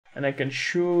and I can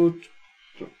shoot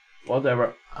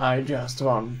whatever I just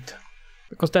want.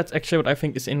 Because that's actually what I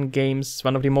think is in games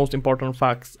one of the most important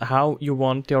facts, how you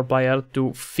want your player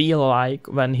to feel like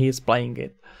when he's playing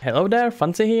it. Hello there,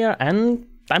 Fancy here, and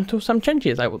time to some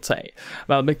changes, I would say.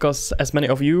 Well, because as many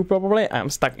of you probably, I'm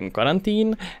stuck in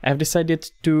quarantine, I've decided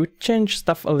to change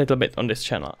stuff a little bit on this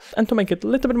channel. And to make it a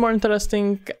little bit more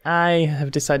interesting, I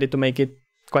have decided to make it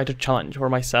quite a challenge for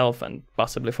myself and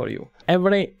possibly for you.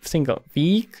 Every single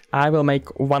week, I will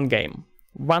make one game.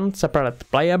 One separate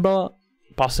playable,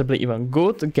 possibly even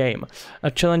good game.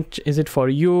 A challenge is it for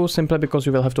you simply because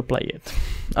you will have to play it.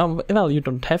 Well, you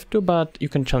don't have to, but you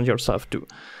can challenge yourself too.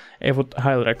 I would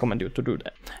highly recommend you to do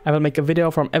that. I will make a video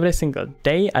from every single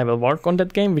day I will work on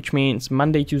that game, which means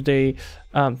Monday, Tuesday,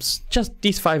 just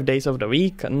these 5 days of the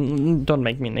week. And don't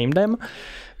make me name them,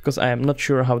 because I am not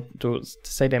sure how to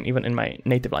say them even in my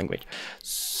native language.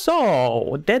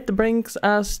 So that brings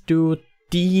us to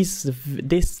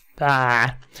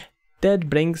that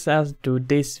brings us to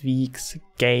this week's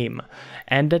game,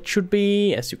 and that should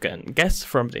be, as you can guess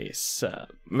from this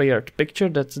weird picture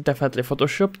that's definitely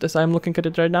photoshopped as I'm looking at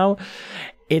it right now,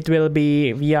 it will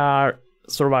be VR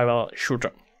survival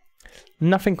shooter.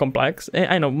 Nothing complex.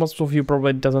 I know most of you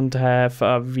probably doesn't have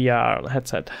a VR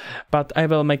headset, but I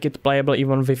will make it playable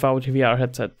even without VR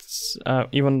headsets,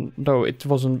 even though it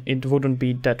wouldn't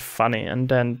be that funny and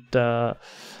then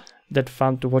that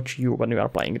fun to watch you when you are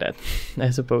playing that, I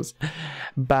suppose.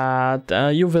 But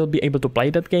you will be able to play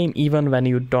that game even when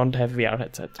you don't have VR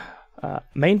headset.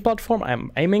 Main platform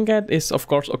I'm aiming at is of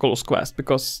course Oculus Quest,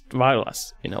 because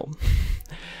wireless, you know.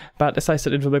 But as I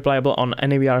said, it will be playable on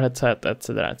any VR headset,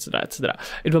 etc, etc, etc.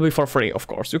 It will be for free, of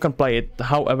course. You can play it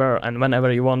however and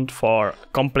whenever you want for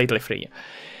completely free.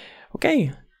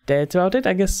 Okay. That's about it.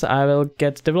 I guess I will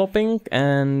get developing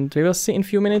and we will see in a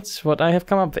few minutes what I have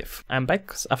come up with. I'm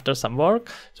back after some work.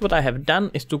 So what I have done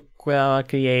is to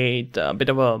create a bit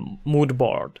of a mood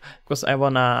board, because I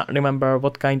wanna remember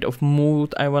what kind of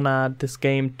mood I wanna this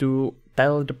game to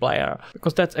tell the player,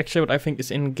 because that's actually what I think is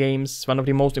in games one of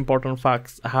the most important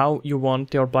facts, how you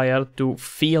want your player to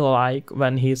feel like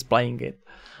when he's playing it.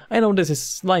 I know this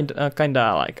is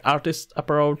kinda like artist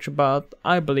approach, but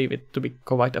I believe it to be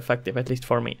quite effective, at least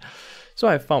for me. So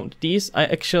I found these. I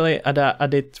actually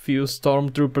added few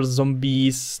stormtrooper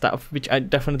zombies stuff, which I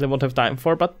definitely won't have time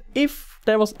for, but if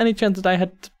there was any chance that I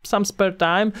had some spare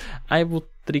time, I would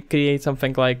recreate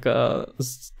something like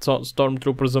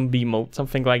stormtrooper zombie mode,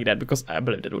 something like that, because I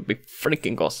believe that would be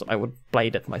freaking awesome. I would play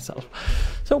that myself.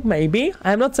 So maybe,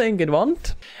 I'm not saying it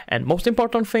won't. And most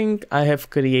important thing, I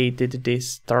have created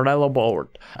this Trello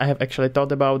board. I have actually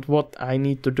thought about what I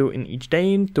need to do in each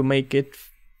day to make it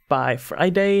by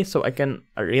Friday, so I can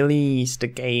release the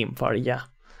game for ya.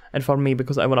 And for me,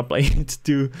 because I wanna play it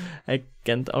too. I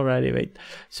can't already wait.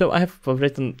 So I have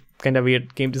written kind of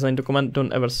weird game design document.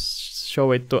 Don't ever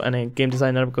show it to any game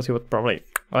designer, because he would probably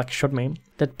like shoot me.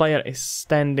 That player is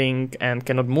standing and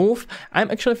cannot move.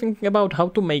 I'm actually thinking about how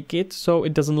to make it so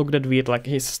it doesn't look that weird, like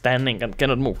he's standing and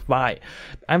cannot move. Why?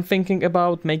 I'm thinking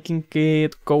about making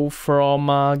it go from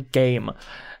a game.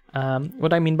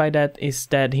 What I mean by that is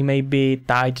that he may be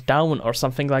tied down or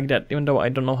something like that, even though I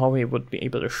don't know how he would be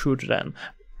able to shoot then.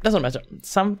 Doesn't matter.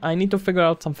 I need to figure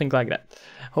out something like that.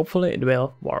 Hopefully it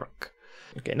will work.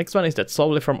 Okay, next one is that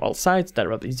slowly from all sides there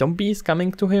will be zombies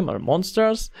coming to him, or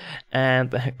monsters,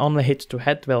 and only hit to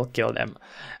head will kill them.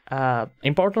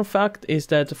 Important fact is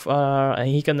that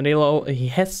he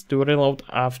has to reload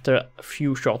after a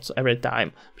few shots every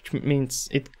time, which means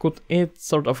it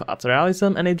sort of adds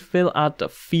realism, and it will add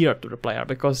fear to the player,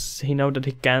 because he knows that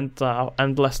he can't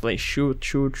endlessly shoot.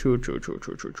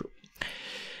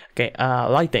 Okay,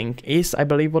 lighting is, I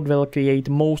believe, what will create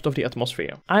most of the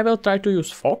atmosphere. I will try to use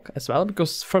fog as well,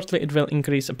 because firstly it will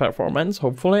increase performance,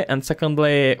 hopefully, and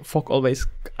secondly, fog always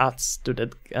adds to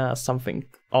that something,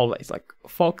 always, like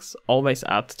fogs always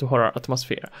add to horror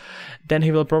atmosphere. Then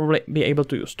he will probably be able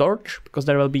to use torch, because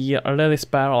there will be a really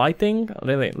spare lighting, a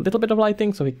really little bit of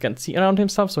lighting, so he can see around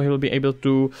himself, so he will be able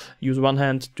to use one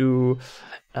hand to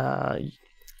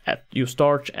use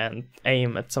torch and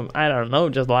aim at some, I don't know,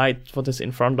 just light what is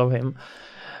in front of him.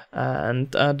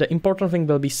 And the important thing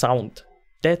will be sound.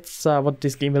 That's what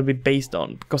this game will be based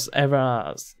on, because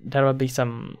there will be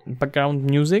some background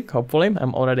music, hopefully.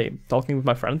 I'm already talking with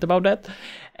my friend about that.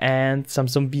 And some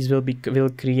zombies will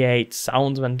create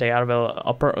sounds when they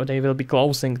will be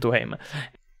closing to him.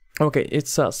 Okay,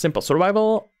 it's a simple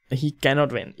survival. He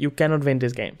cannot win. You cannot win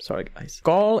this game. Sorry, guys.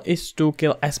 Goal is to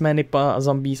kill as many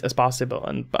zombies as possible,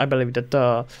 and I believe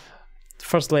that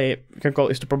firstly, your goal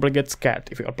is to probably get scared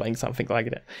if you are playing something like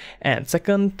that. And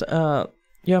second,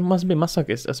 You must be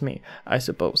masochist as me, I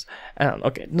suppose.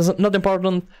 Okay, not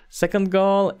important. Second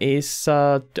goal is,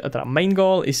 the main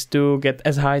goal is to get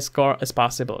as high score as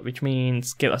possible, which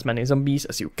means kill as many zombies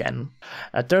as you can.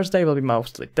 Thursday will be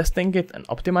mostly testing it and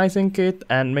optimizing it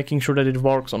and making sure that it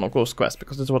works on Oculus Quest,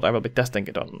 because that's what I will be testing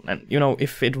it on. And you know,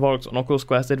 if it works on Oculus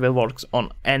Quest, it will work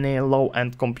on any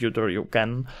low-end computer you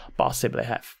can possibly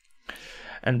have.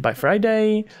 And by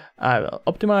Friday, I will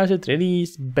optimize it,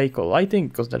 release, bake all lighting,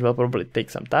 because that will probably take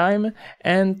some time,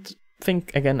 and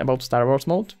think again about Star Wars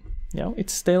mode. You know,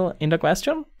 it's still in the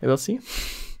question, we will see.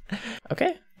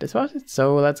 Okay, this was it,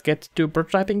 so let's get to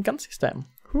prototyping gun system.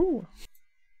 Whew.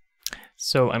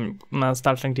 So I'm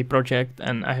starting the project,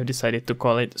 and I have decided to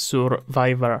call it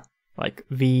Survivor, like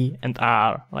V and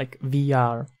R, like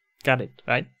VR. Got it,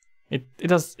 right?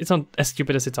 It's not as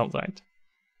stupid as it sounds, right?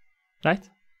 Right,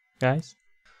 guys?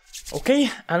 Okay,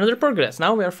 another progress.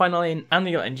 Now we are finally in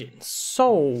Unreal Engine.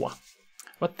 So,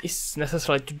 what is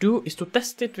necessary to do is to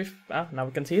test it with, now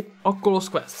we can see it, Oculus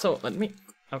Quest. So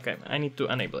okay, I need to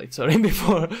enable it, sorry,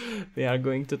 before we are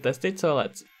going to test it. So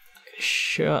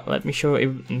let me show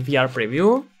you in VR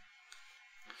preview.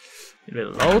 It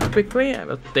will load quickly. I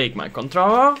will take my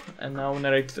controller and now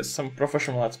narrate this some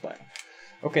professional let's play.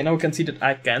 Okay, now we can see that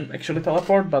I can actually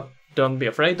teleport, but don't be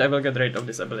afraid, I will get rid of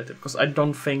this ability, because I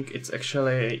don't think it's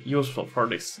actually useful for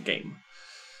this game.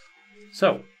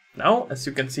 So, now, as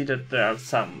you can see that there are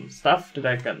some stuff that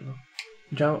I can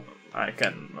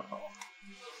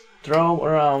throw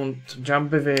around,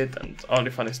 jump with it, and all the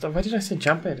funny stuff. Why did I say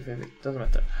jump with it? Doesn't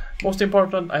matter. Most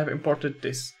important, I have imported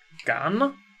this gun,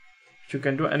 which you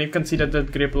can do, and you can see that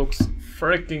that grip looks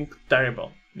freaking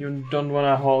terrible. You don't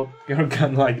wanna hold your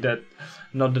gun like that.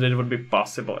 Not that it would be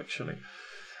possible, actually.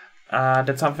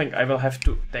 That's something I will have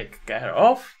to take care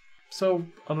of. So,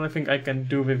 only thing I can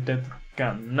do with that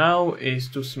gun now is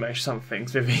to smash some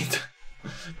things with it.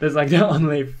 That's like the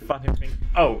only funny thing.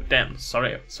 Oh, damn,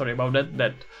 sorry about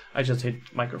that I just hit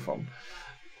microphone.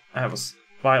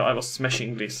 While I was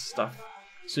smashing this stuff.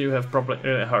 So you have probably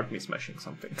really heard me smashing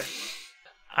something.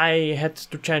 I had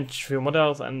to change few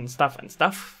models and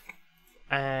stuff.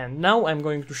 And now I'm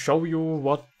going to show you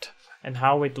what and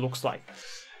how it looks like.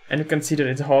 And you can see that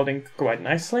it's holding quite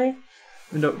nicely.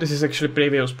 Even though this is actually a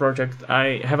previous project,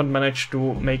 I haven't managed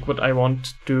to make what I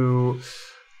want to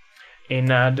in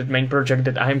the main project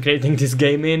that I'm creating this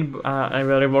game in. I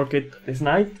will rework it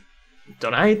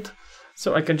tonight,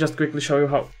 so I can just quickly show you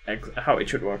how it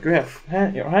should work. You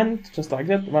have your hand, just like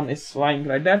that. One is lying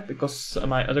like that, because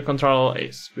my other controller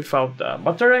is without the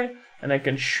battery, and I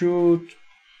can shoot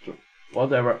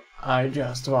whatever I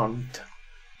just want.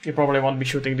 You probably won't be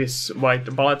shooting these white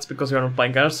bullets because you're not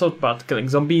playing airsoft, but killing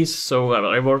zombies, so I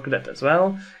will rework that as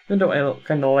well. Even though I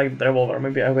kinda like the revolver,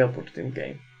 maybe I will put it in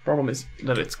game. Problem is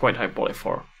that it's quite high poly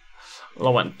for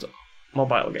low-end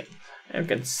mobile game. And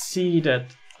you can see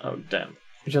that, oh damn,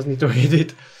 you just need to hit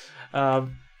it.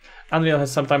 Unreal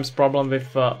has sometimes problem with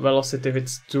velocity if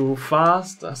it's too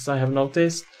fast, as I have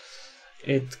noticed.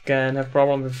 It can have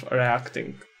problem with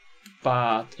reacting.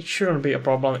 But it shouldn't be a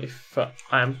problem if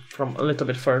I'm from a little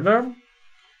bit further.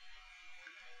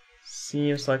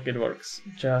 Seems like it works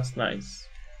just nice.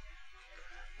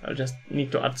 I just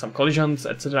need to add some collisions,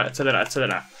 etc, etc,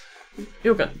 etc.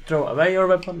 You can throw away your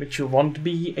weapon, which you won't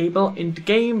be able in the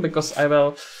game, because I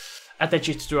will attach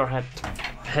it to your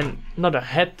hand. Not a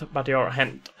head, but your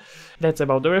hand. That's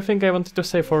about everything I wanted to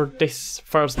say for this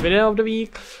first video of the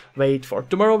week. Wait for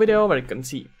tomorrow video where you can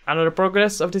see another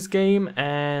progress of this game,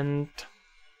 and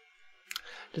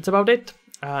that's about it.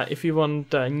 If you want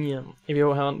to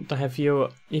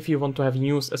have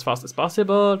news as fast as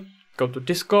possible, go to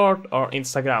Discord or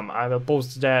Instagram. I will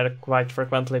post there quite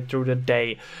frequently through the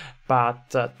day. But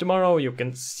tomorrow you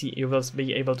will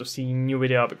be able to see new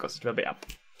video because it will be up.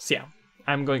 See ya.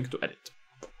 I'm going to edit.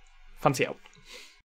 Fancy out.